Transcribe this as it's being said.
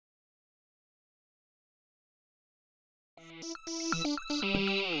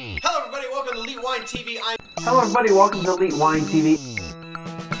Hello everybody, welcome to Elite Wine TV. Hello everybody, welcome to Elite Wine TV.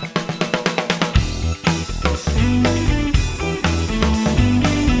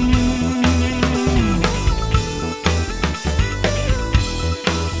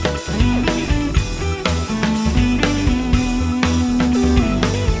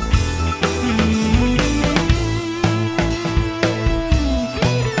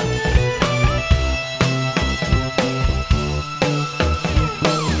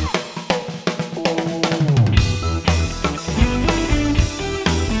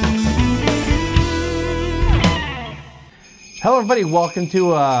 Hello everybody, welcome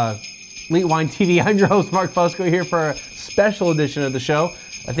to Elite Wine TV. I'm your host Mark Fusco here for a special edition of the show.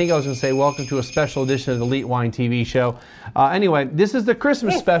 I think I was going to say welcome to a special edition of the Elite Wine TV show. Anyway, this is the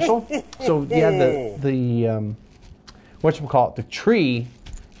Christmas special. So yeah, the whatchamacallit, the tree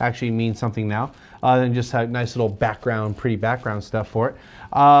actually means something now. Than just a nice little background, pretty background stuff for it.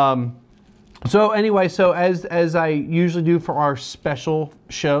 So anyway, so as I usually do for our special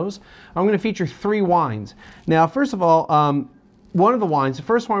shows, I'm going to feature 3 wines. Now, first of all, one of the wines, the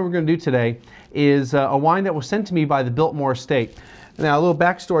first wine we're going to do today is a wine that was sent to me by the Biltmore Estate. Now, a little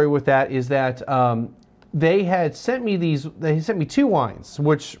backstory with that is that they had sent me they sent me 2 wines,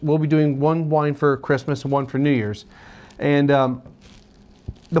 which we'll be doing one wine for Christmas and one for New Year's. And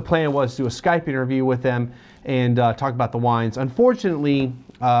the plan was to do a Skype interview with them and talk about the wines. Unfortunately,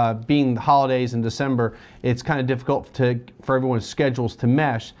 being the holidays in December, it's kind of difficult for everyone's schedules to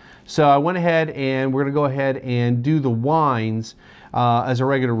mesh. So I went ahead and we're going to go ahead and do the wines as a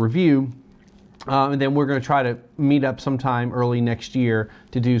regular review. And then we're going to try to meet up sometime early next year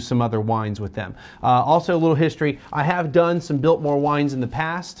to do some other wines with them. Also, a little history. I have done some Biltmore wines in the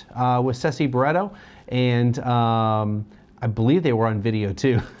past with Ceci Barreto, and I believe they were on video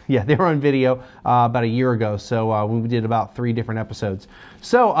too. Yeah, they were on video about a year ago. So we did about 3 different episodes.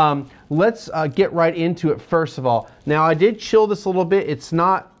 So let's get right into it first of all. Now, I did chill this a little bit. It's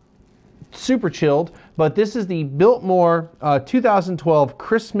not super chilled, but this is the Biltmore 2012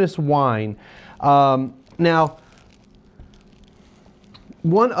 Christmas wine. Now,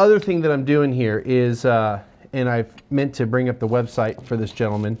 one other thing that I'm doing here is, and I've meant to bring up the website for this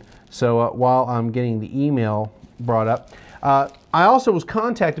gentleman. So while I'm getting the email brought up, I also was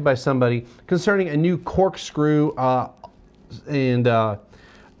contacted by somebody concerning a new corkscrew and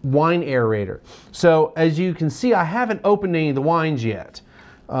wine aerator. So as you can see, I haven't opened any of the wines yet.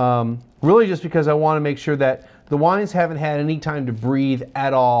 Really just because I want to make sure that the wines haven't had any time to breathe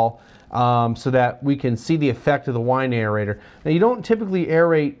at all, so that we can see the effect of the wine aerator. Now, you don't typically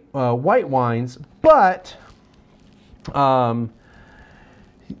aerate white wines, but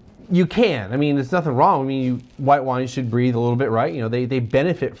you can. I mean, there's nothing wrong. I mean, white wines should breathe a little bit, right? You know, they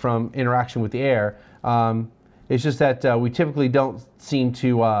benefit from interaction with the air. It's just that we typically don't seem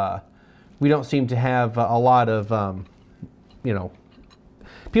to have a lot of, you know,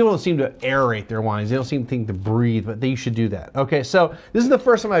 people don't seem to aerate their wines. They don't seem to think to breathe, but they should do that. Okay, so this is the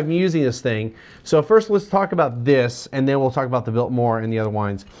first time I'm using this thing. So first, let's talk about this, and then we'll talk about the Biltmore and the other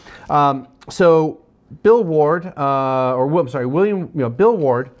wines. So Bill Ward, Bill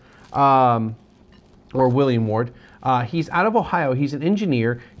Ward, or William Ward. He's out of Ohio. He's an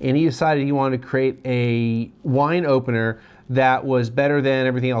engineer, and he decided he wanted to create a wine opener that was better than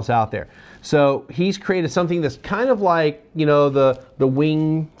everything else out there. So he's created something that's kind of like, you know, the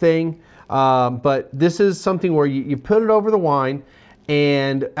wing thing, but this is something where you put it over the wine,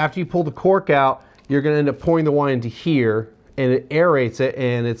 and after you pull the cork out, you're going to end up pouring the wine into here, and it aerates it,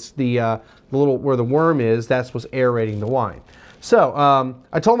 and it's the little where the worm is, that's what's aerating the wine. So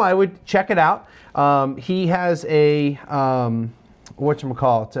I told him I would check it out. He has a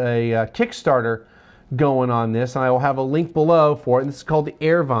whatchamacallit, a Kickstarter going on this, and I will have a link below for it. And this is called the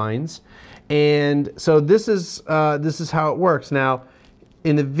Air Vines, and so this is how it works. Now,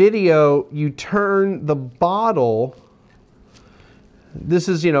 in the video, you turn the bottle. This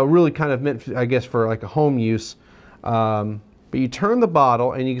is, you know, really kind of meant, I guess, for like a home use. But you turn the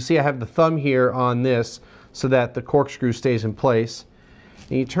bottle, and you can see I have the thumb here on this so that the corkscrew stays in place.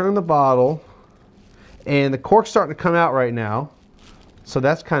 And you turn the bottle, and the cork's starting to come out right now. So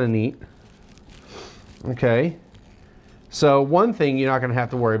that's kind of neat. Okay. So one thing you're not going to have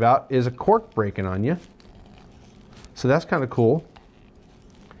to worry about is a cork breaking on you. So that's kind of cool.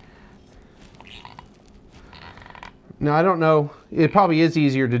 Now, I don't know, it probably is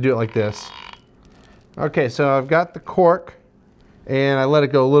easier to do it like this. Okay, so I've got the cork, and I let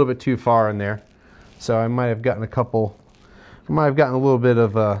it go a little bit too far in there. So I might have gotten a little bit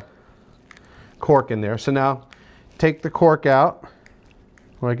of cork in there. So now, take the cork out,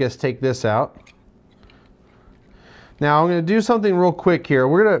 or I guess take this out. Now I'm going to do something real quick here.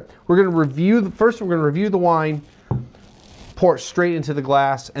 We're gonna review first. We're going to review the wine, pour it straight into the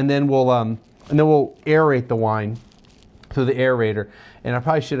glass, and then we'll aerate the wine through the aerator. And I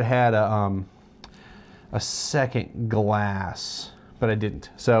probably should have had a second glass, but I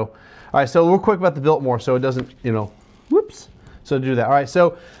didn't. So, all right. So real quick about the Biltmore, so it doesn't, whoops. So do that. All right.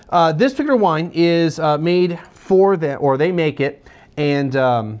 So this particular wine is made for them, or they make it, and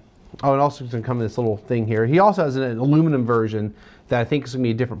oh, and also it's going to come in this little thing here. He also has an aluminum version that I think is going to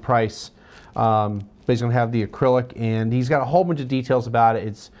be a different price. But he's going to have the acrylic, and he's got a whole bunch of details about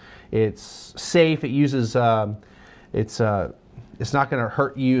it. It's safe. It uses it's not going to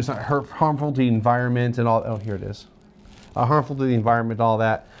hurt you. It's not harmful to the environment and all. Oh, here it is. Harmful to the environment, all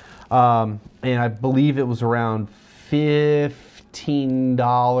that. And I believe it was around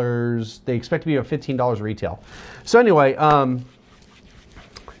 $15. They expect to be about $15 retail. So anyway,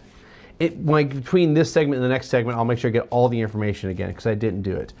 between this segment and the next segment, I'll make sure I get all the information again because I didn't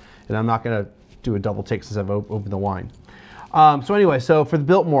do it. And I'm not going to do a double take since I've opened the wine. So anyway, so for the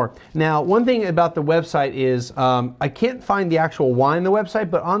Biltmore. Now, one thing about the website is I can't find the actual wine on the website,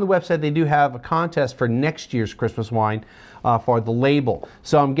 but on the website they do have a contest for next year's Christmas wine for the label.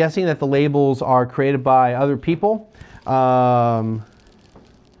 So I'm guessing that the labels are created by other people. I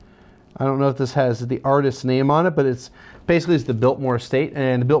don't know if this has the artist's name on it, but it's the Biltmore Estate,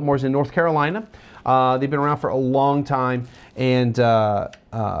 and the Biltmore's in North Carolina. They've been around for a long time, and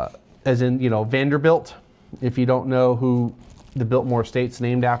as in, Vanderbilt, if you don't know who the Biltmore Estate's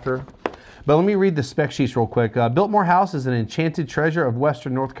named after. But let me read the spec sheets real quick. Biltmore House is an enchanted treasure of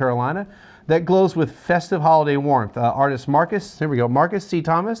Western North Carolina that glows with festive holiday warmth. Artist Marcus C.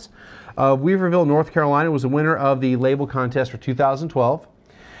 Thomas of Weaverville, North Carolina, was the winner of the label contest for 2012.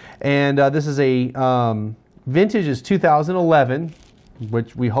 And this is a vintage is 2011,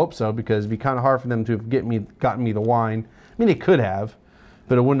 which we hope so, because it'd be kind of hard for them to have gotten me the wine. I mean, they could have,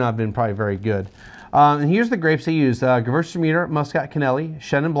 but it would not have been probably very good. And here's the grapes they use: Gewürztraminer, Muscat Canelli,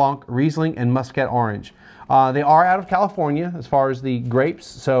 Chenin Blanc, Riesling, and Muscat Orange. They are out of California as far as the grapes,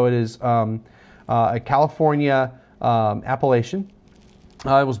 so it is a California appellation.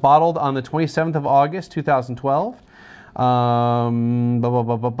 It was bottled on the 27th of August, 2012.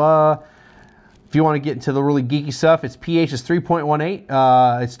 If you want to get into the really geeky stuff, its pH is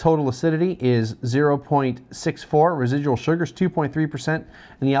 3.18. Its total acidity is 0.64. Residual sugar is 2.3%, and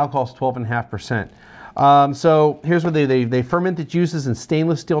the alcohol is 12.5%. So here's what they ferment the juices in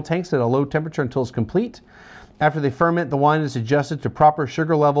stainless steel tanks at a low temperature until it's complete. After they ferment, the wine is adjusted to proper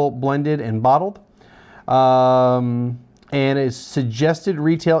sugar level, blended, and bottled. And its suggested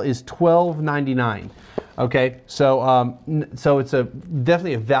retail is $12.99. Okay, so so it's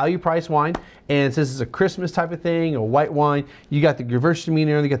definitely a value price wine, and since it's a Christmas type of thing, a white wine, you got the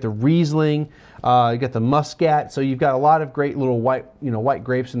Gewürztraminer, you got the Riesling, you got the Muscat, so you've got a lot of great little white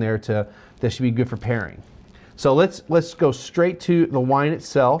grapes in there that should be good for pairing. So let's go straight to the wine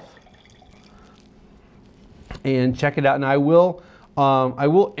itself and check it out. And I will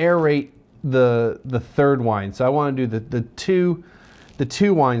aerate the third wine. So I want to do the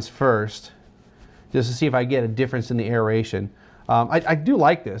two wines first, just to see if I get a difference in the aeration. I do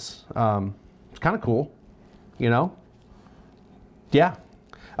like this. It's kind of cool, Yeah.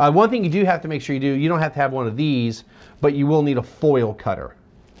 One thing you do have to make sure you don't have to have one of these, but you will need a foil cutter,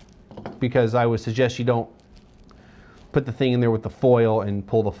 because I would suggest you don't put the thing in there with the foil and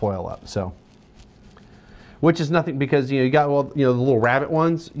pull the foil up. So, which is nothing, because you got the little rabbit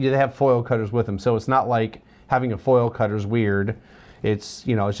ones. They have foil cutters with them, so it's not like having a foil cutter is weird. It's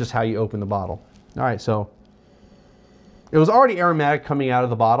it's just how you open the bottle. All right, so it was already aromatic coming out of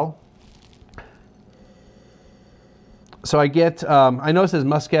the bottle. So I get, I know it says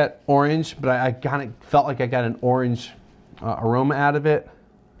Muscat Orange, but I kind of felt like I got an orange aroma out of it,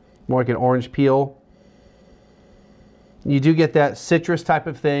 more like an orange peel. You do get that citrus type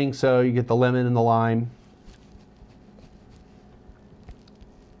of thing, so you get the lemon and the lime.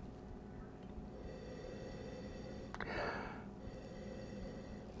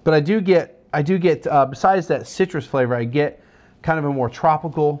 But I do get, besides that citrus flavor, I get kind of a more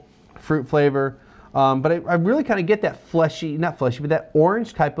tropical fruit flavor. But I really kind of get that fleshy, not fleshy, but that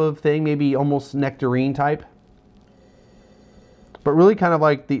orange type of thing, maybe almost nectarine type. But really kind of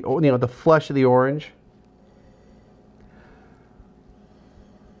like the, the flesh of the orange.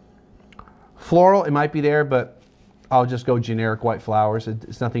 Floral, it might be there, but I'll just go generic white flowers.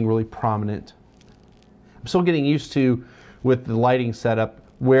 It's nothing really prominent. I'm still getting used to, with the lighting setup,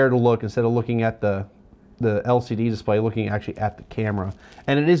 where to look instead of looking at the LCD display, looking actually at the camera.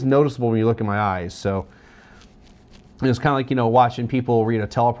 And it is noticeable when you look in my eyes. So it's kind of like, watching people read a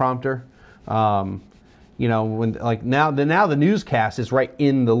teleprompter. you know, when like now the newscast is right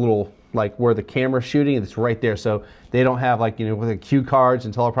in the little, like where the camera's shooting, it's right there. So they don't have like, you know, with the cue cards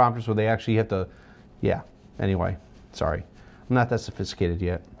and teleprompters where they actually have to, yeah. Anyway, sorry. I'm not that sophisticated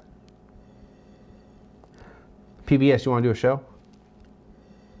yet. PBS, you want to do a show?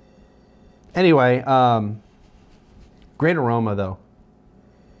 Anyway, great aroma though.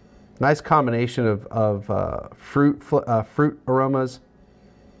 Nice combination of fruit aromas.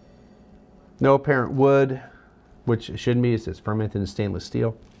 No apparent wood, which it shouldn't be. It's fermented in stainless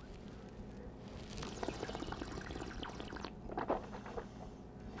steel.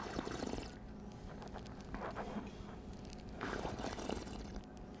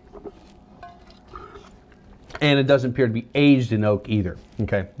 And it doesn't appear to be aged in oak either.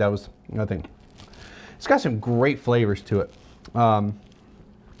 Okay, that was another thing. It's got some great flavors to it.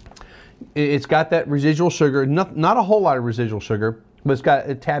 It's got that residual sugar, not a whole lot of residual sugar, but it's got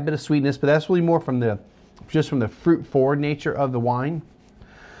a tad bit of sweetness, but that's really more from just from the fruit forward nature of the wine.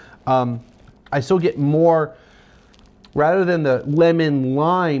 I still get more, rather than the lemon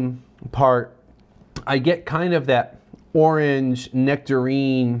lime part, I get kind of that orange,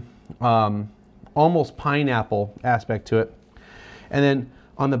 nectarine, almost pineapple aspect to it. And then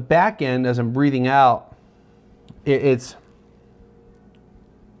on the back end, as I'm breathing out, there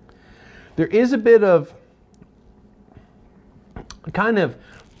is a bit of kind of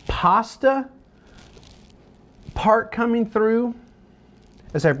pasta part coming through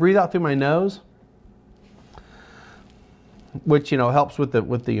as I breathe out through my nose, which, you know, helps with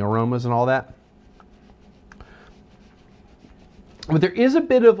the aromas and all that. But there is a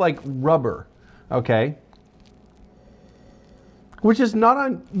bit of like rubber, okay, which is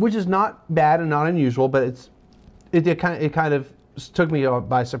not bad and not unusual, but it kind of took me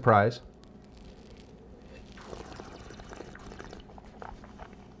by surprise.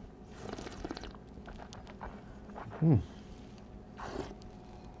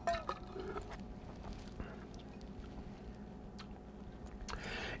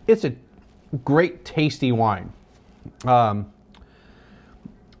 It's a great tasty wine.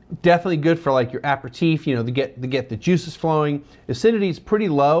 Definitely good for like your aperitif, you know, to get the juices flowing. Acidity is pretty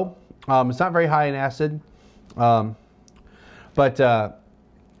low. It's not very high in acid, but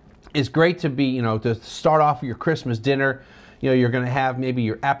it's great to be, you know, to start off your Christmas dinner. You know, you're going to have maybe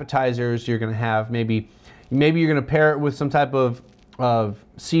your appetizers. You're going to have maybe you're going to pair it with some type of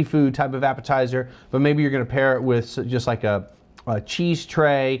seafood type of appetizer, but maybe you're going to pair it with just like a cheese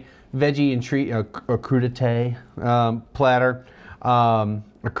tray, veggie and treat, a crudité platter,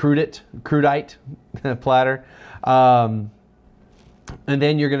 a crudite platter, and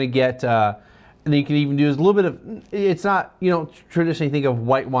then you're going to get, and then you can even do a little bit of, it's not, you don't traditionally think of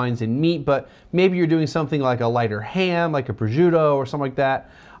white wines and meat, but maybe you're doing something like a lighter ham, like a prosciutto or something like that,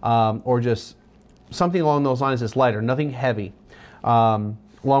 or just something along those lines that's lighter, nothing heavy, along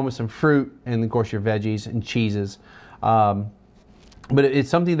with some fruit and of course your veggies and cheeses. But it's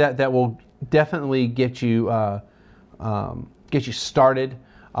something that will definitely get you started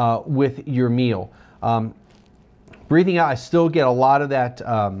with your meal. Breathing out, I still get a lot of that.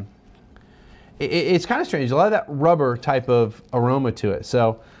 It's kind of strange, a lot of that rubber type of aroma to it.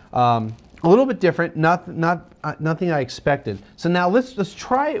 So a little bit different, nothing I expected. So now let's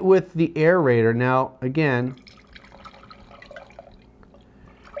try it with the aerator. Now again,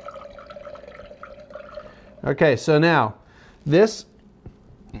 okay, so now this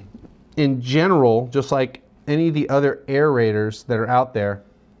in general, just like any of the other aerators that are out there,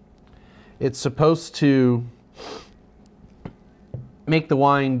 it's supposed to make the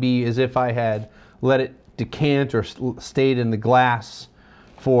wine be as if I had let it decant or stayed in the glass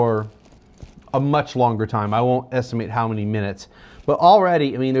for a much longer time. I won't estimate how many minutes, but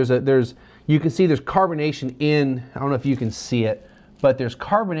already, I mean, you can see there's carbonation in, I don't know if you can see it, but there's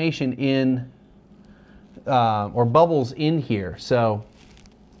carbonation in, or bubbles in here. So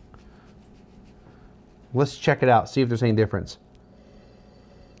let's check it out, see if there's any difference.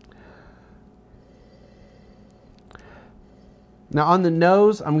 Now on the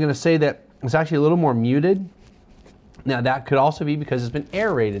nose, I'm going to say that it's actually a little more muted. Now that could also be because it's been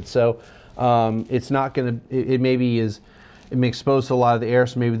aerated, so it's not going to. It maybe is. It may expose to a lot of the air,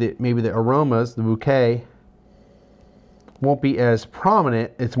 so maybe the aromas, the bouquet, won't be as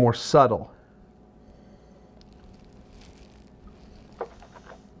prominent. It's more subtle.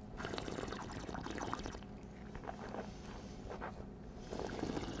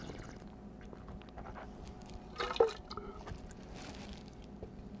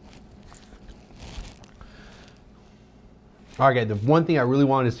 Okay, the one thing I really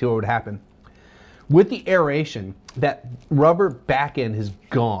wanted to see what would happen. With the aeration, that rubber back end is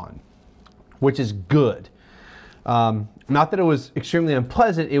gone. which is good. Not that it was extremely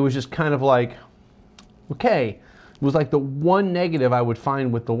unpleasant, it was just kind of like, okay, it was like the one negative I would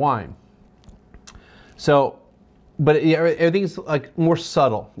find with the wine. So, but everything's like more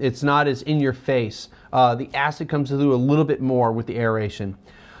subtle. It's not as in your face. The acid comes through a little bit more with the aeration.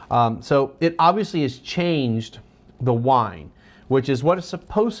 So it obviously has changed the wine, which is what it's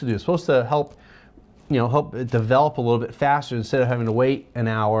supposed to do. It's supposed to help, help it develop a little bit faster instead of having to wait an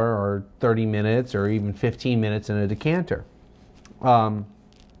hour or 30 minutes or even 15 minutes in a decanter.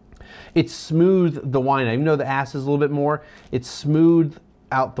 It's smoothed the wine. Even though the acid is a little bit more, it's smoothed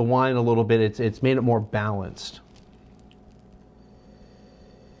out the wine a little bit. It's made it more balanced.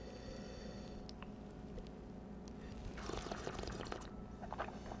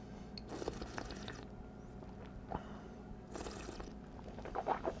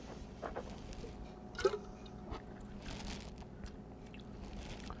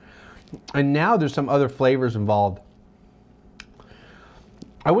 And now there's some other flavors involved.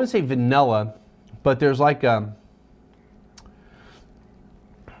 I wouldn't say vanilla, but there's like a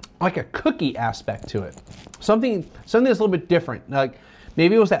cookie aspect to it. Something that's a little bit different. Like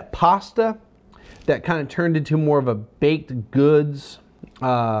maybe it was that pasta that kind of turned into more of a baked goods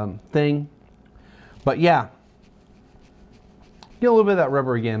thing. But yeah, get a little bit of that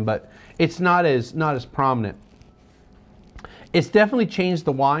rubber again, but it's not as prominent. It's definitely changed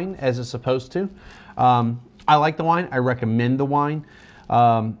the wine as it's supposed to. I like the wine. I recommend the wine.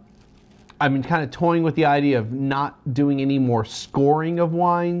 I've been kind of toying with the idea of not doing any more scoring of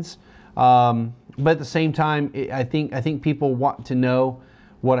wines, but at the same time, I think people want to know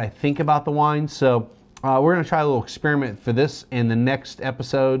what I think about the wine. So we're going to try a little experiment for this in the next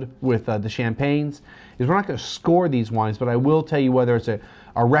episode with the champagnes. Is we're not going to score these wines, but I will tell you whether it's a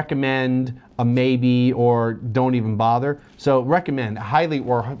recommend, a maybe, or don't even bother. So recommend, highly,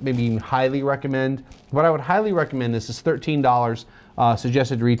 or maybe even highly recommend. But I would highly recommend this. Is $13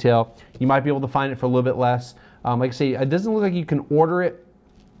 suggested retail. You might be able to find it for a little bit less. Like I say, it doesn't look like you can order it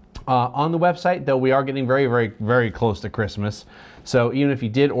on the website, though we are getting very, very, very close to Christmas. So even if you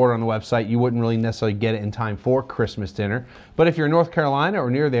did order on the website, you wouldn't really necessarily get it in time for Christmas dinner. But if you're in North Carolina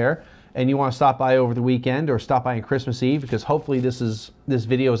or near there, and you want to stop by over the weekend or stop by on Christmas Eve, because hopefully this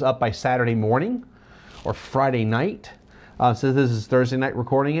video is up by Saturday morning or Friday night. So this is Thursday night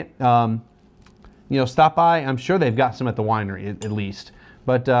recording it. Stop by. I'm sure they've got some at the winery at least,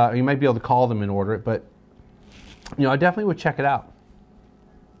 but you might be able to call them and order it. But I definitely would check it out.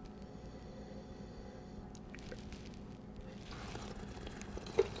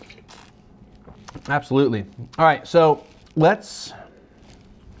 Absolutely. All right, so let's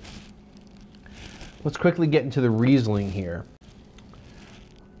quickly get into the Riesling here.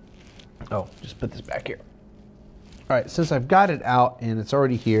 Oh, just put this back here. All right, since I've got it out and it's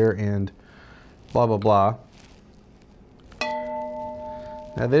already here and blah, blah, blah.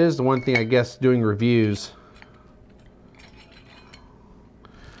 Now that is the one thing, I guess, doing reviews.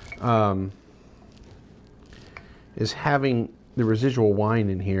 Is having the residual wine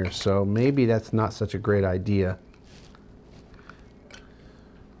in here, so maybe that's not such a great idea.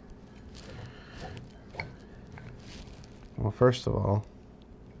 Well, first of all,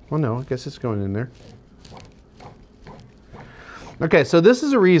 well, no, I guess it's going in there. Okay, so this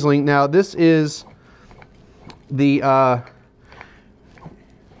is a Riesling. Now, this is the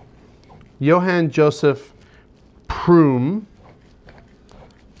Johann Joseph Prumm.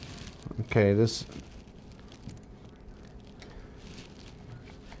 Okay, this.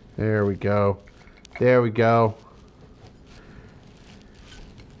 There we go. There we go.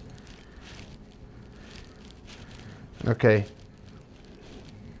 Okay.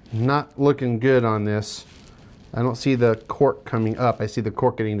 Not looking good on this. I don't see the cork coming up. I see the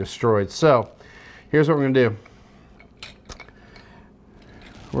cork getting destroyed. So, here's what we're going to do.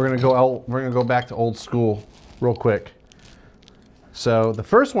 We're going to go back to old school real quick. So, the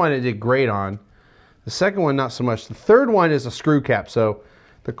first one it did great on. The second one not so much. The third one is a screw cap. So,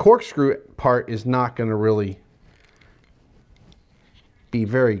 the corkscrew part is not going to really be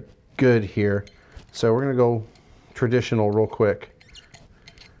very good here. So, we're going to go traditional real quick.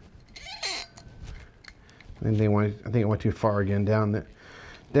 I think it went too far again down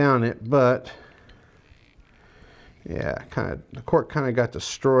it, but yeah, the cork kind of got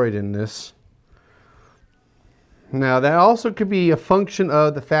destroyed in this. Now that also could be a function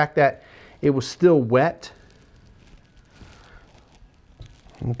of the fact that it was still wet.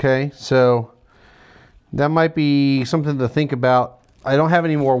 Okay, so that might be something to think about. I don't have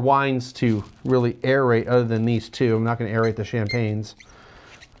any more wines to really aerate other than these two. I'm not going to aerate the champagnes,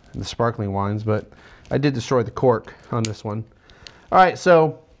 the sparkling wines, but I did destroy the cork on this one. All right,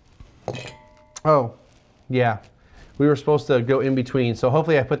 so Oh, yeah. We were supposed to go in between, so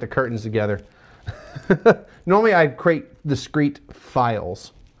hopefully I put the curtains together. Normally I create discrete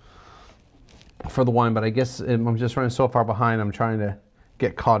files for the wine, but I guess I'm just running so far behind, I'm trying to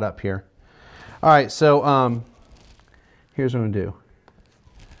get caught up here. All right, so here's what I'm gonna do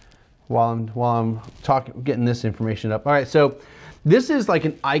while I'm talking, getting this information up. All right, so this is like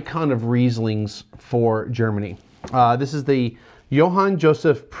an icon of Rieslings for Germany. This is the Johann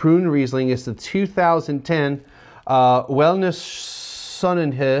Joseph Prun Riesling. It's the 2010 Wellness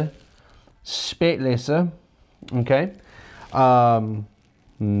Sonnenhe Spätlese. Okay.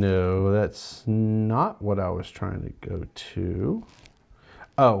 No, that's not what I was trying to go to.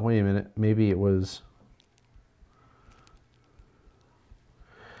 Oh, wait a minute. Maybe it was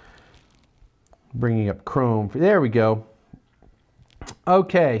bringing up Chrome. There we go.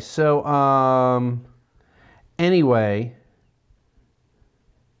 Okay, so anyway,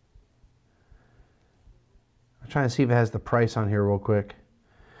 I'm trying to see if it has the price on here real quick.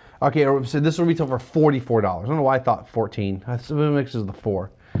 Okay, so this will retail for $44. I don't know why I thought 14. That's what mixes the 4.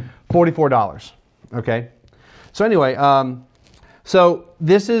 $44. Okay. So anyway, so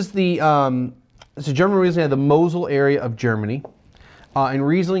this is the so German Riesling, the Mosel area of Germany, and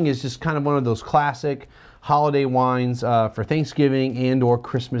Riesling is just kind of one of those classic holiday wines for Thanksgiving and or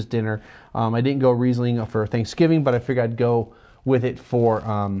Christmas dinner. I didn't go Riesling for Thanksgiving, but I figured I'd go with it for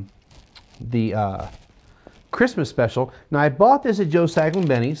the Christmas special. Now I bought this at Joe Saglin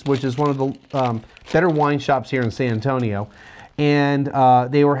Benny's, which is one of the better wine shops here in San Antonio, and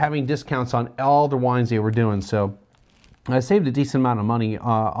they were having discounts on all the wines they were doing, so I saved a decent amount of money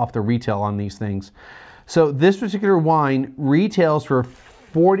off the retail on these things. So this particular wine retails for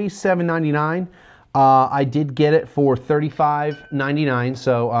 $47.99. I did get it for $35.99,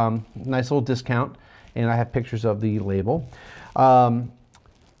 so nice little discount, and I have pictures of the label.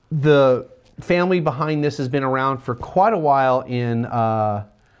 The family behind this has been around for quite a while in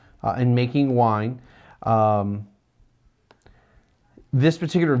making wine. This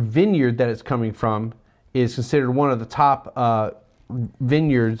particular vineyard that it's coming from is considered one of the top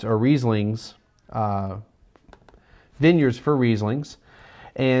vineyards or Rieslings, vineyards for Rieslings.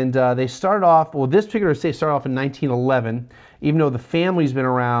 And they started off, well, this particular estate started off in 1911, even though the family's been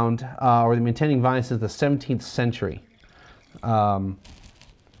around, or they've been tending vines since the 17th century.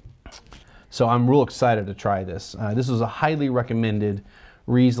 So I'm real excited to try this. This was a highly recommended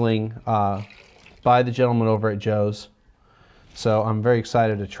Riesling by the gentleman over at Joe's. So I'm very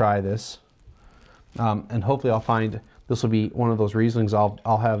excited to try this. And hopefully I'll find, this will be one of those Rieslings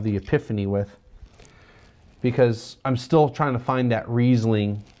I'll have the epiphany with, because I'm still trying to find that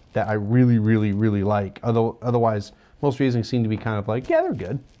Riesling that I really, really, really like. Otherwise, most Rieslings seem to be kind of like, yeah, they're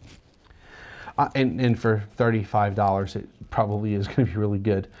good. And for $35, it probably is going to be really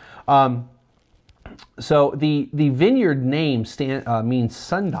good. So the vineyard name means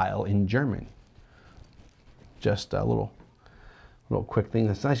sundial in German. Just a little quick thing.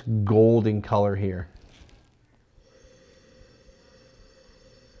 This nice golden color here.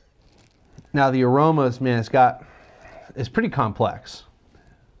 Now the aromas, man, it's pretty complex.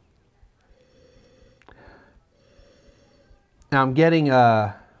 Now I'm getting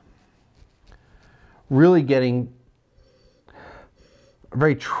really getting a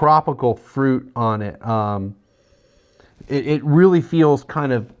very tropical fruit on it. It really feels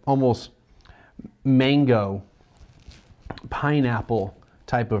kind of almost mango, pineapple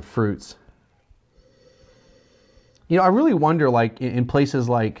type of fruits. You know, I really wonder, like in places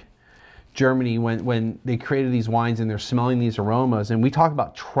like Germany, when they created these wines and they're smelling these aromas, and we talk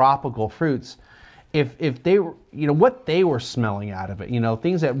about tropical fruits, if they were, you know, what they were smelling out of it, you know,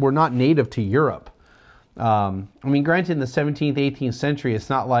 things that were not native to Europe. I mean, granted, in the 17th, 18th century, it's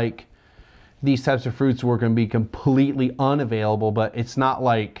not like these types of fruits were going to be completely unavailable, but it's not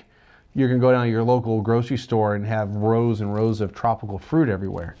like you're going to go down to your local grocery store and have rows and rows of tropical fruit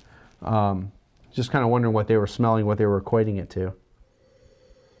everywhere. Just kind of wondering what they were smelling, what they were equating it to.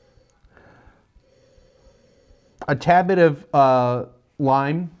 A tad bit of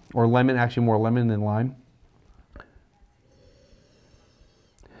lime, or lemon, actually more lemon than lime.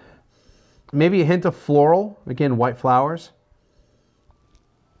 Maybe a hint of floral, again, white flowers.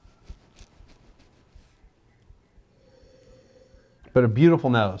 But a beautiful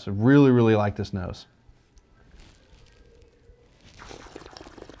nose. I really, really like this nose.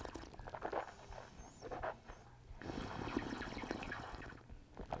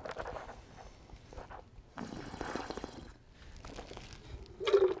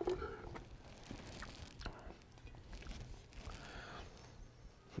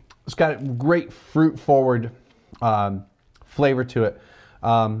 It's got a great fruit-forward flavor to it.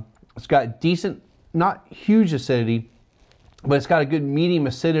 It's got decent, not huge acidity, but it's got a good medium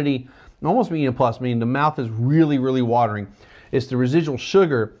acidity, almost medium plus, meaning the mouth is really, really watering. It's the residual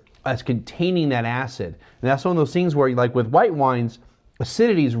sugar that's containing that acid. And that's one of those things where, like with white wines,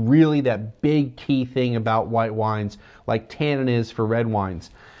 acidity is really that big key thing about white wines, like tannin is for red wines.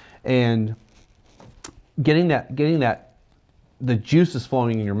 And getting the juices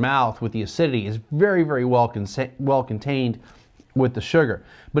flowing in your mouth with the acidity is very, very well contained with the sugar.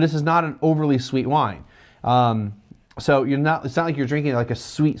 But this is not an overly sweet wine. So it's not like you're drinking like a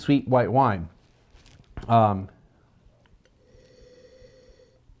sweet, sweet white wine. I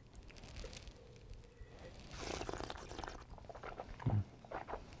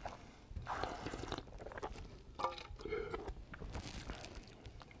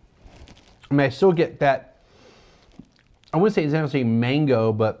mean, I still get that, I wouldn't say it's necessarily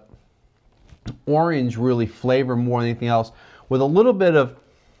mango, but orange really flavor more than anything else, with a little bit of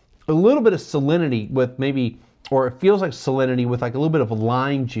salinity with maybe, or it feels like salinity with like a little bit of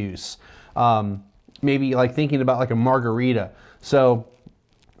lime juice. Maybe like thinking about like a margarita. So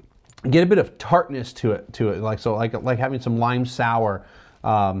get a bit of tartness to it, like having some lime sour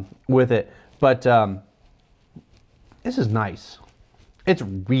with it. But this is nice. It's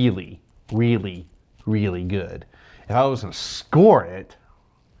really, really, really good. If I was going to score it,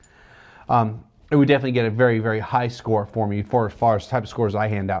 it would definitely get a very, very high score for me for as far as type of scores I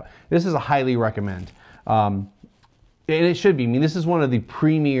hand out. This is a highly recommend. And it should be. I mean, this is one of the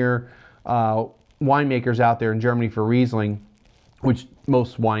premier winemakers out there in Germany for Riesling, which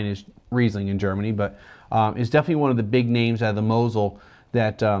most wine is Riesling in Germany, but it's definitely one of the big names out of the Mosel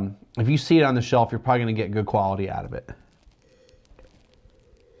that if you see it on the shelf, you're probably going to get good quality out of it.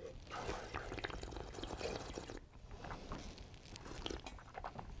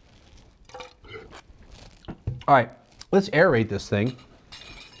 All right, let's aerate this thing.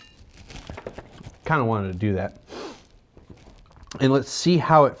 Kind of wanted to do that. And let's see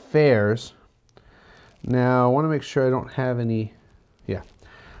how it fares. Now, I want to make sure I don't have any, yeah,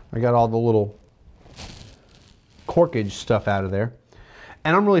 I got all the little corkage stuff out of there.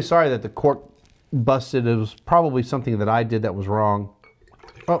 And I'm really sorry that the cork busted. It was probably something that I did that was wrong.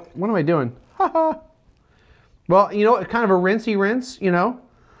 Oh, what am I doing? Haha. Well, you know, it's kind of a rinsey rinse, you know,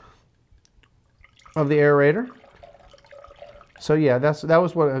 of the aerator. So yeah, that's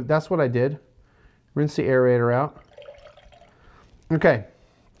what I did. Rinse the aerator out. Okay.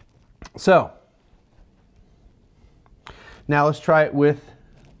 So now let's try it with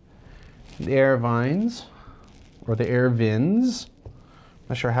the air vines or the air vins.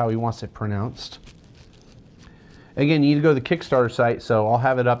 Not sure how he wants it pronounced. Again, you need to go to the Kickstarter site, so I'll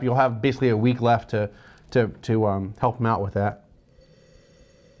have it up. You'll have basically a week left to help him out with that.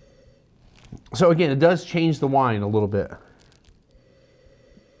 So again, it does change the wine a little bit.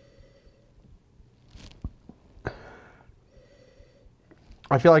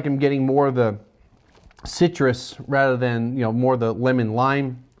 I feel like I'm getting more of the citrus rather than, you know, more the lemon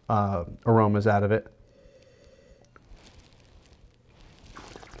lime aromas out of it.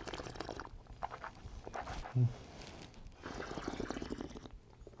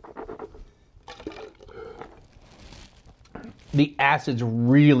 The acid's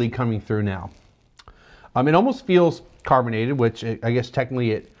really coming through now. It almost feels carbonated, which I guess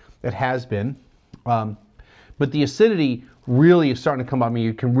technically it has been. But the acidity really is starting to come out. I mean,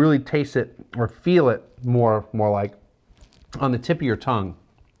 you can really taste it or feel it more like on the tip of your tongue.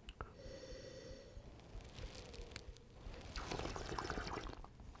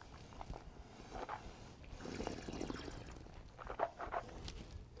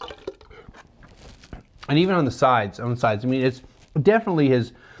 And even on the sides, I mean, it's definitely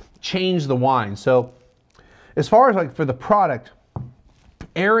has changed the wine. So as far as like for the product,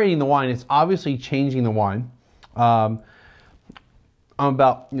 aerating the wine, it's obviously changing the wine. I'm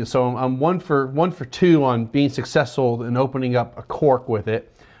one for two on being successful in opening up a cork with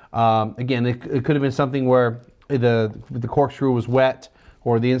it. Again, it could have been something where the corkscrew was wet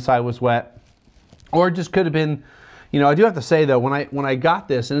or the inside was wet, or it just could have been, you know, I do have to say though, when I got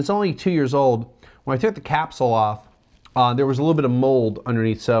this, and it's only 2 years old, when I took the capsule off, there was a little bit of mold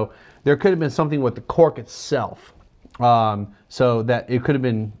underneath, so there could have been something with the cork itself. So that it could have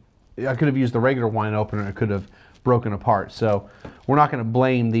been, I could have used the regular wine opener, it could have broken apart. So we're not going to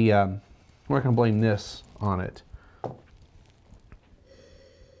blame the, we're not going to blame this on it.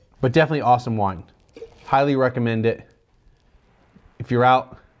 But definitely awesome wine. Highly recommend it. If you're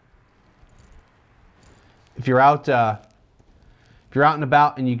out and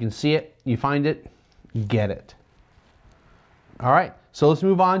about and you can see it, you find it, get it. All right, so let's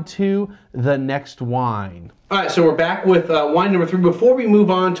move on to the next wine. All right, so we're back with wine number 3. Before we move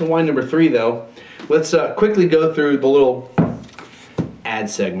on to wine number 3, though, let's quickly go through the little ad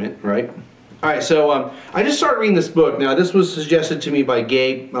segment, right? All right, so I just started reading this book. Now, this was suggested to me by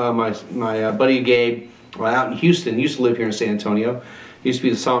Gabe, my buddy Gabe, out in Houston. He used to live here in San Antonio. He used to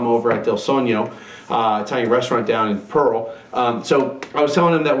be the somm over at Del Sogno, Italian restaurant down in Pearl. So I was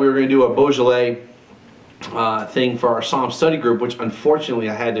telling him that we were going to do a Beaujolais thing for our somm study group, which unfortunately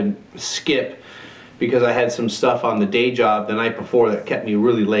I had to skip because I had some stuff on the day job the night before that kept me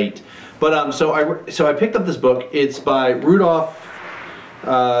really late. But so I picked up this book. It's by Rudolf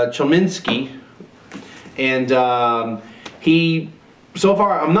Chmielewski, and he, so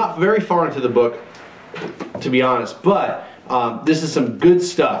far, I'm not very far into the book, to be honest, but this is some good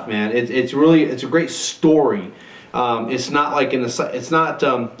stuff, man. It's a great story. It's not like it's not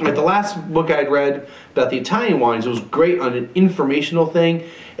like the last book I'd read about the Italian wines. It was great on an informational thing,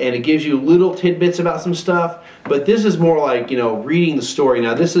 and it gives you little tidbits about some stuff. But this is more like, you know, reading the story.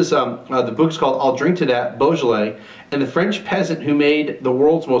 Now this is the book's called "I'll Drink to That: Beaujolais and the French Peasant Who Made it the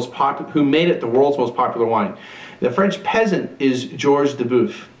world's most popular wine." The French peasant is Georges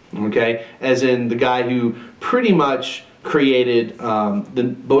Duboeuf, okay, as in the guy who pretty much created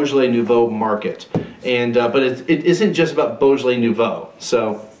the Beaujolais Nouveau market. And but it isn't just about Beaujolais Nouveau.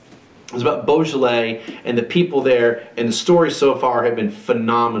 So it's about Beaujolais and the people there, and the stories so far have been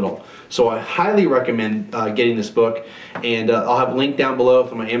phenomenal. So I highly recommend getting this book, and I'll have a link down below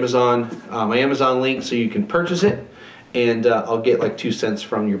for my Amazon link so you can purchase it, and I'll get like 2 cents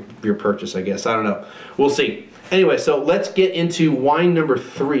from your purchase, I guess. I don't know. We'll see. Anyway, so let's get into wine number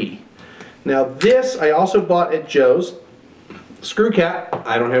 3. Now this I also bought at Joe's. Screw cap.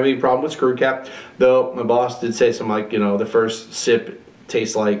 I don't have any problem with screw cap, though my boss did say something like, you know, the first sip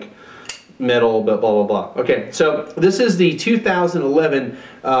tastes like metal, but blah, blah, blah. Okay, so this is the 2011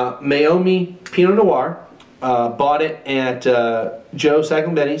 Meiomi Pinot Noir. Bought it at Joe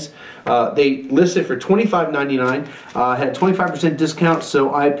Saccombene's. They listed it for $25.99. Had a 25% discount,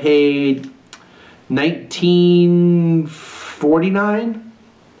 so I paid $19.49.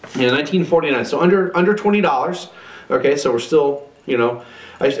 Yeah, $19.49. So under $20. Okay, so we're still, you know,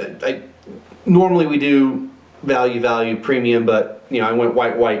 I normally we do value, premium, but, you know, I went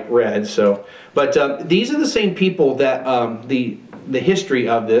white, red. So, but these are the same people that the history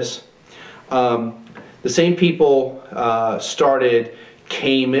of this. The same people started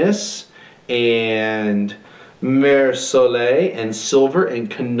Caymus and Mer Soleil and Silver and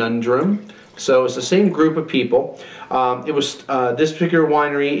Conundrum. So it's the same group of people. This particular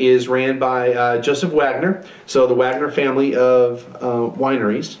winery is ran by Joseph Wagner, so the Wagner family of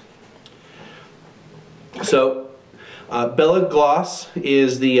wineries. So Bella Gloss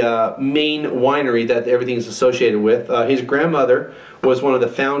is the main winery that everything is associated with. His grandmother was one of the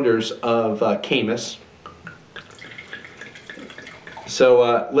founders of Caymus.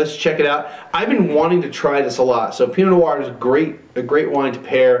 So let's check it out. I've been wanting to try this a lot. So Pinot Noir is a great wine to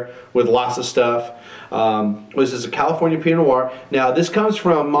pair with lots of stuff. This is a California Pinot Noir. Now this comes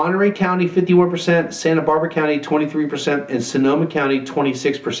from Monterey County 51%, Santa Barbara County 23%, and Sonoma County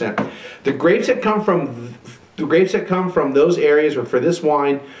 26%. The grapes that come from those areas, or for this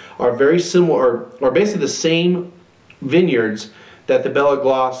wine, are very similar, or basically the same vineyards that the Bella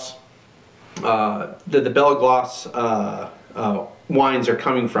Gloss wines are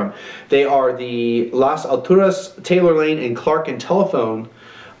coming from. They are the Las Alturas, Taylor Lane, and Clark and Telephone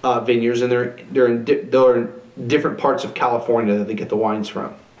vineyards, and they're in different parts of California that they get the wines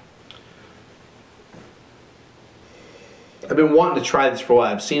from. I've been wanting to try this for a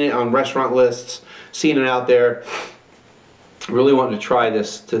while. I've seen it on restaurant lists, seen it out there. Really wanting to try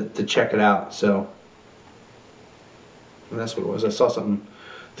this to check it out. So and that's what it was. I saw something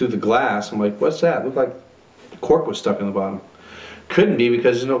through the glass. I'm like, what's that? It looked like the cork was stuck in the bottom. Couldn't be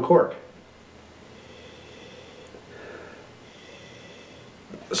because there's no cork.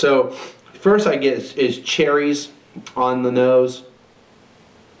 So first I get is cherries on the nose.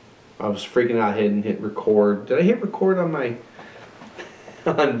 I was freaking out. I hit record. Did I hit record on my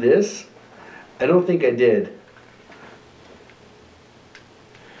on this? I don't think I did.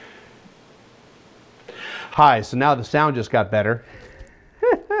 Hi, so now the sound just got better.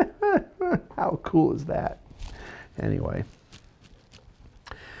 How cool is that? Anyway.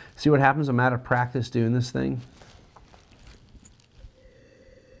 See what happens? I'm out of practice doing this thing.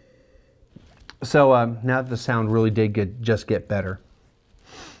 So now that the sound really did just get better.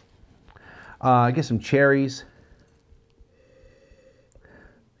 I get some cherries.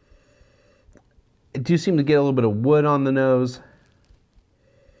 I do seem to get a little bit of wood on the nose.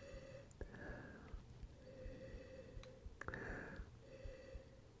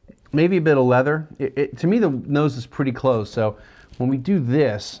 maybe a bit of leather. To me, the nose is pretty close. So when we do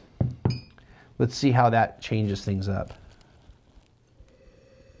this, let's see how that changes things up.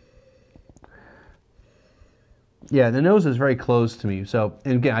 Yeah, the nose is very close to me. So,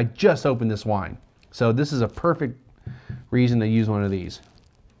 and again, I just opened this wine. So this is a perfect reason to use one of these.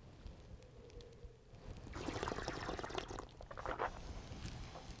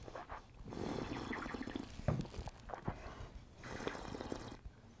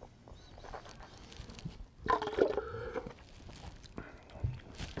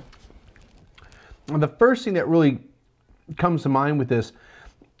 The first thing that really comes to mind with this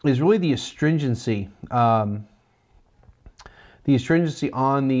is really the astringency. The astringency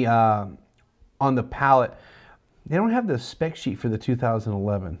on the palate. They don't have the spec sheet for the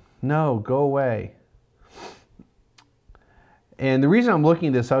 2011. No, go away. And the reason I'm looking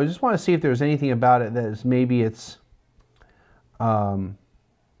at this, I just want to see if there's anything about it that is maybe it's is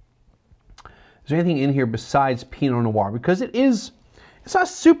there anything in here besides Pinot Noir, because it's not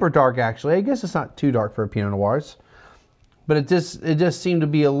super dark actually. I guess it's not too dark for a Pinot Noir, but it just seemed to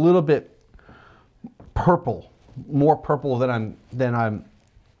be a little bit purple, more purple than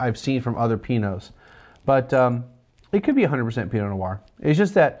I've seen from other Pinots. But it could be 100% Pinot Noir. It's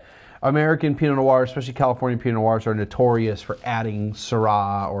just that American Pinot Noir, especially California Pinot Noirs, are notorious for adding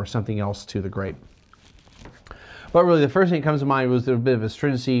Syrah or something else to the grape. But really, the first thing that comes to mind was a bit of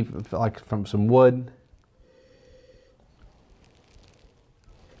astringency, like from some wood.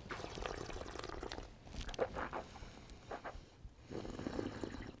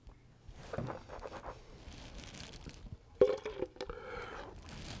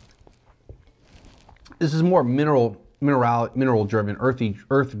 This is more mineral driven,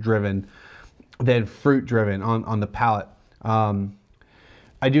 earth driven than fruit driven on the palate.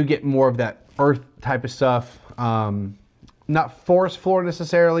 I do get more of that earth type of stuff. Not forest floor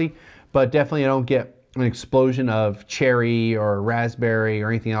necessarily, but definitely I don't get an explosion of cherry or raspberry or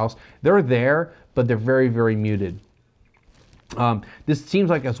anything else. They're there, but they're very, very muted. This seems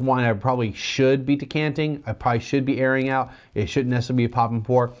like it's wine I probably should be decanting. I probably should be airing out. It shouldn't necessarily be a pop and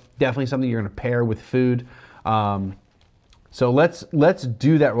pour. Definitely something you're going to pair with food. So let's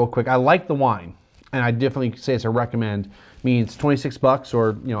do that real quick. I like the wine, and I definitely say it's a recommend. I mean, it's 26 bucks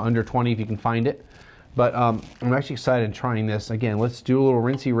or under 20 if you can find it. But I'm actually excited in trying this. Again, let's do a little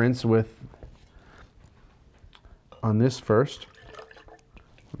rinsey rinse on this first.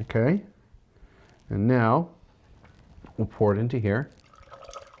 Okay, and now we'll pour it into here.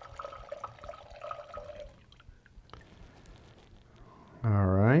 All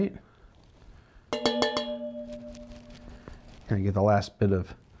right. Gonna get the last bit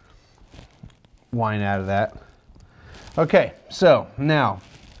of wine out of that. Okay, so now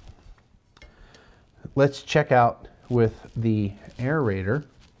let's check out with the aerator.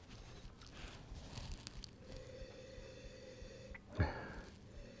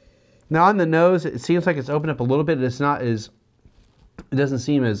 Now on the nose, it seems like it's opened up a little bit. It doesn't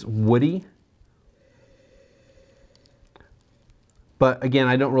seem as woody. But again,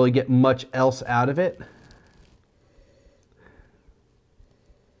 I don't really get much else out of it.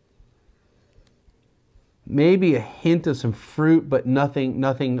 Maybe a hint of some fruit, but nothing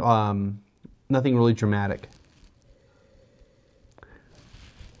really dramatic.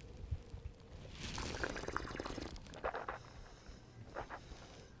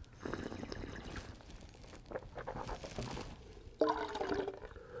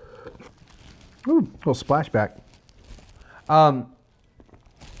 Ooh, little splashback. The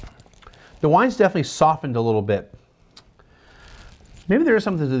wine's definitely softened a little bit. Maybe there is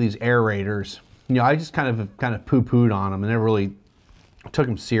something to these aerators. I just kind of poo-pooed on them and never really took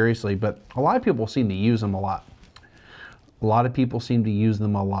them seriously, but a lot of people seem to use them a lot. A lot of people seem to use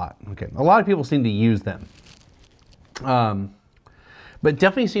them a lot. Okay, a lot of people seem to use them. But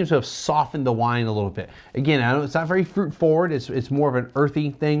definitely seems to have softened the wine a little bit. Again, I know it's not very fruit forward. It's more of an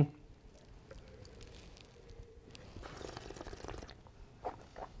earthy thing.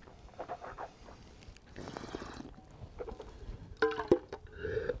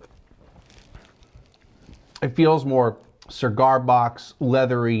 It feels more cigar box,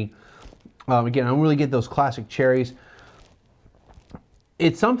 leathery. Again, I don't really get those classic cherries.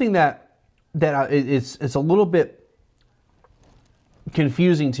 It's something that it's a little bit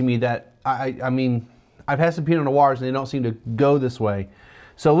confusing to me that I mean, I've had some Pinot Noirs and they don't seem to go this way.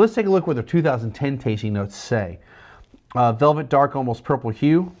 So let's take a look what their 2010 tasting notes say. Velvet dark, almost purple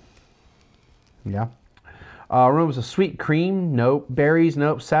hue. Yeah. Aromas of sweet cream, nope. Berries,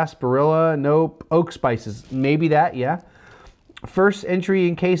 nope. Sarsaparilla, nope. Oak spices, maybe that, yeah. First entry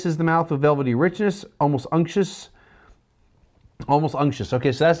encases the mouth with velvety richness, almost unctuous. almost unctuous.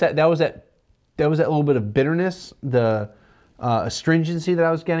 Okay, so that was that little bit of bitterness, the astringency that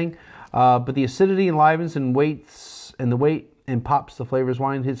I was getting, but the acidity enlivens and weights, and the weight and pops the flavors.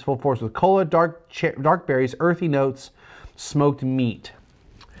 Wine hits full force with cola, dark berries, earthy notes, smoked meat.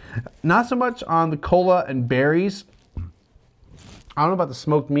 Not so much on the cola and berries. I don't know about the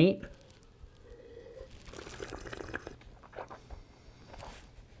smoked meat.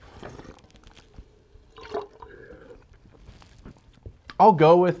 I'll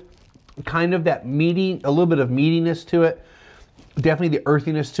go with kind of that meaty, a little bit of meatiness to it. Definitely the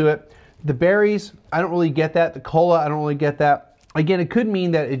earthiness to it. The berries, I don't really get that. The cola, I don't really get that. Again, it could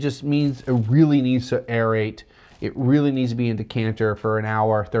mean that it just means it really needs to aerate. It really needs to be in decanter for an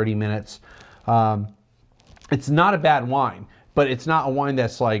hour, 30 minutes. It's not a bad wine, but it's not a wine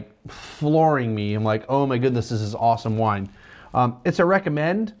that's like flooring me. I'm like, oh my goodness, this is awesome wine. It's a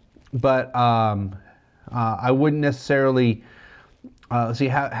recommend, but I wouldn't necessarily. Let's see,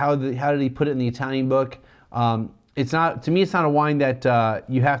 how did he put it in the Italian book? It's not, to me, it's not a wine that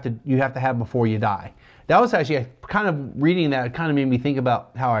you have to have before you die. That was actually kind of reading that. It kind of made me think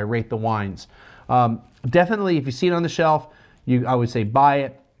about how I rate the wines. Definitely, if you see it on the shelf, I would say buy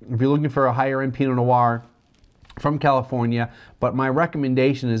it. If you're looking for a higher end Pinot Noir from California, but my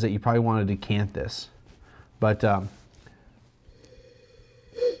recommendation is that you probably want to decant this. But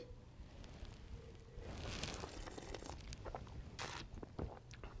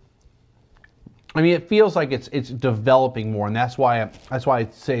I mean, it feels like it's developing more, and that's why I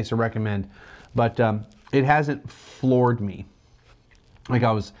say it's a recommend. But it hasn't floored me. Like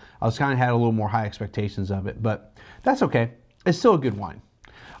I was kind of had a little more high expectations of it, but that's okay. It's still a good wine.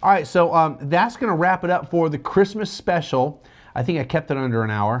 All right, so that's going to wrap it up for the Christmas special. I think I kept it under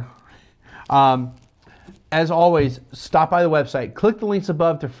an hour. As always, stop by the website, click the links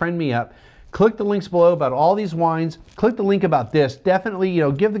above to friend me up. Click the links below about all these wines. Click the link about this. Definitely,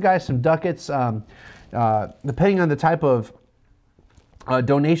 give the guys some ducats, depending on the type of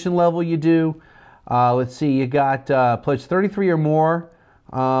donation level you do. Let's see, you got pledge 33 or more.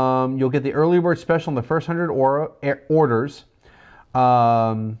 You'll get the early bird special on the first 100 orders.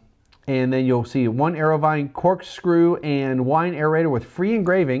 And then you'll see one AeroVine corkscrew and wine aerator with free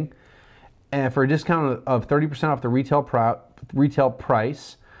engraving, and for a discount of 30% off the retail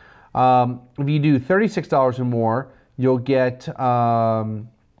price. If you do $36 or more, you'll get the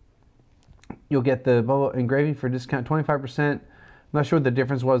engraving for discount 25%. I'm not sure what the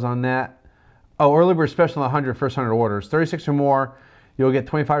difference was on that. Oh, early bird special on the first 100 orders. 36 or more, you'll get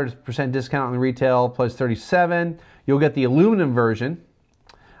 25% discount on the retail plus 37. You'll get the aluminum version,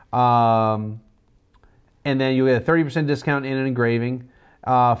 and then you'll get a 30% discount and an engraving.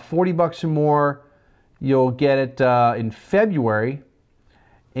 $40 or more, you'll get it in February.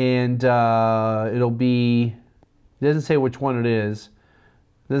 And it'll be, it doesn't say which one it is.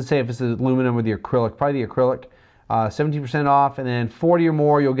 It doesn't say if it's the aluminum or the acrylic, probably the acrylic. 17% off, and then 40 or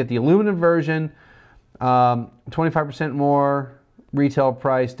more, you'll get the aluminum version. 25% more, retail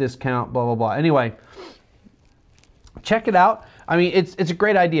price, discount, blah, blah, blah. Anyway, check it out. I mean, it's a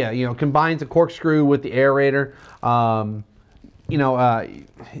great idea. Combines the corkscrew with the aerator.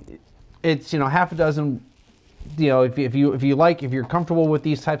 It's, half a dozen. If you're comfortable with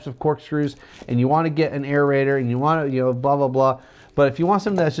these types of corkscrews and you want to get an aerator and you want to, blah, blah, blah. But if you want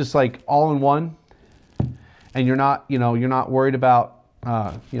something that's just like all in one and you're not worried about,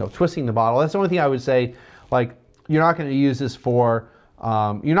 twisting the bottle, that's the only thing I would say. Like, you're not going to use this for,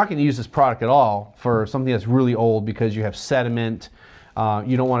 you're not going to use this product at all for something that's really old because you have sediment.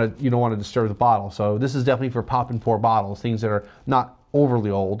 You don't want to disturb the bottle. So this is definitely for pop and pour bottles, things that are not overly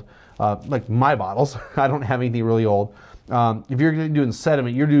old. Like my bottles, I don't have anything really old. If you're doing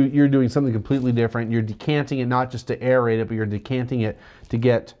sediment, you're doing something completely different. You're decanting it not just to aerate it, but you're decanting it to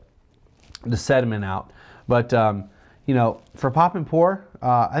get the sediment out. But for pop and pour,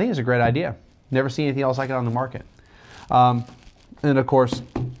 I think it's a great idea. Never seen anything else like it on the market. And of course,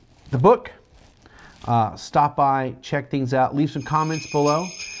 the book. Stop by, check things out, leave some comments below.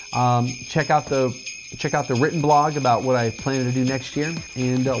 Check out the written blog about what I plan to do next year,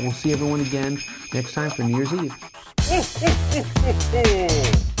 and we'll see everyone again next time for New Year's Eve.